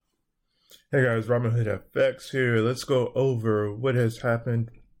Hey guys, Robinhood FX here. Let's go over what has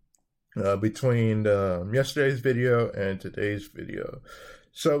happened between yesterday's video and today's video.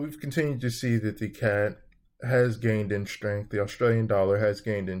 So we've continued to see that the CAD has gained in strength. The Australian dollar has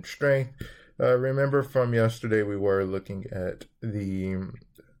gained in strength. Remember from yesterday, we were looking at the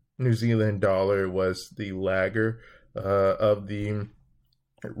New Zealand dollar was the lagger of the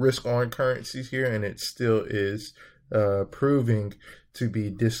risk-on currencies here, and it still is proving to be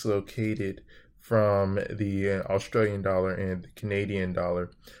dislocated from the Australian dollar and the Canadian dollar.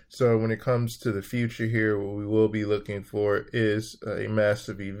 So when it comes to the future here, what we will be looking for is a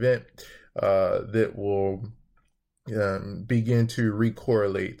massive event that will begin to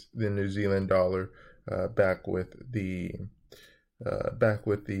recorrelate the New Zealand dollar back with the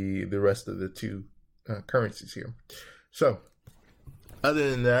rest of the two currencies here. So other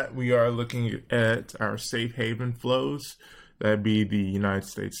than that, we are looking at our safe haven flows. That'd be the United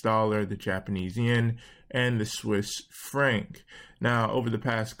States dollar, the Japanese yen, and the Swiss franc. Now, over the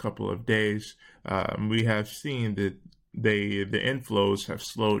past couple of days, we have seen that the inflows have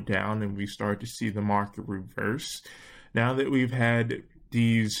slowed down, and we start to see the market reverse. Now that we've had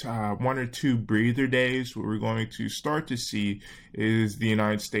these one or two breather days, what we're going to start to see is the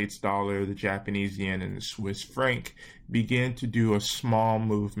United States dollar, the Japanese yen, and the Swiss franc begin to do a small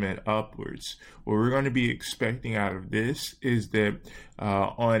movement upwards. What we're going to be expecting out of this is that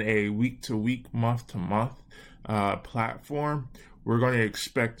on a week-to-week, month-to-month platform, we're going to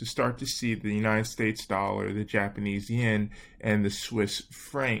expect to start to see the United States dollar, the Japanese yen, and the Swiss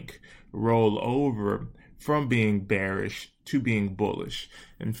franc roll over from being bearish to being bullish.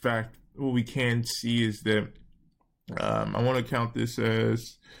 In fact, what we can see is that I want to count this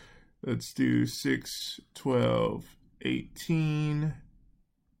as, let's do 6, 12, 18.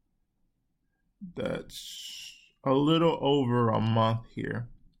 That's a little over a month here.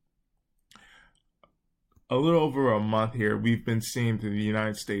 We've been seeing that the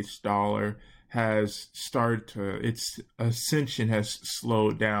United States dollar has started to, its ascension has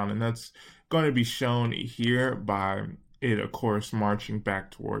slowed down, and that's going to be shown here by it, of course, marching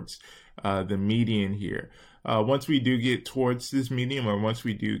back towards the median here. Once we do get towards this medium, or once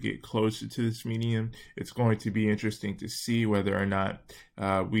we do get closer to this medium, it's going to be interesting to see whether or not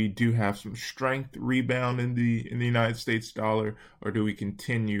we do have some strength rebound in the United States dollar, or do we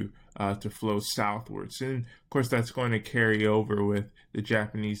continue to flow southwards. And of course, that's going to carry over with the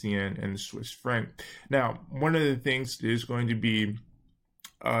Japanese yen and the Swiss franc. Now, one of the things that is going to be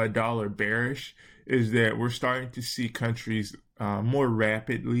dollar bearish is that we're starting to see countries more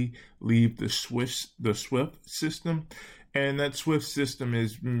rapidly leave the SWIFT system, and that SWIFT system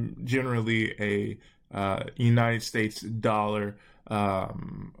is generally a United States dollar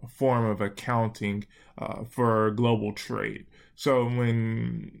form of accounting for global trade. So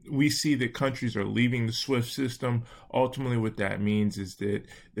when we see that countries are leaving the SWIFT system, ultimately what that means is that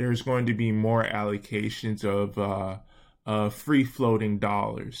there's going to be more allocations of free-floating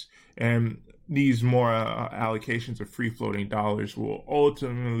dollars. And these more allocations of free-floating dollars will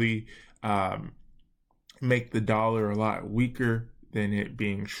ultimately make the dollar a lot weaker than it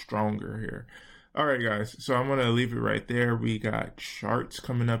being stronger here. All right, guys, so I'm going to leave it right there. We got charts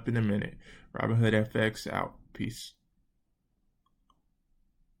coming up in a minute. Robinhood FX out. Peace.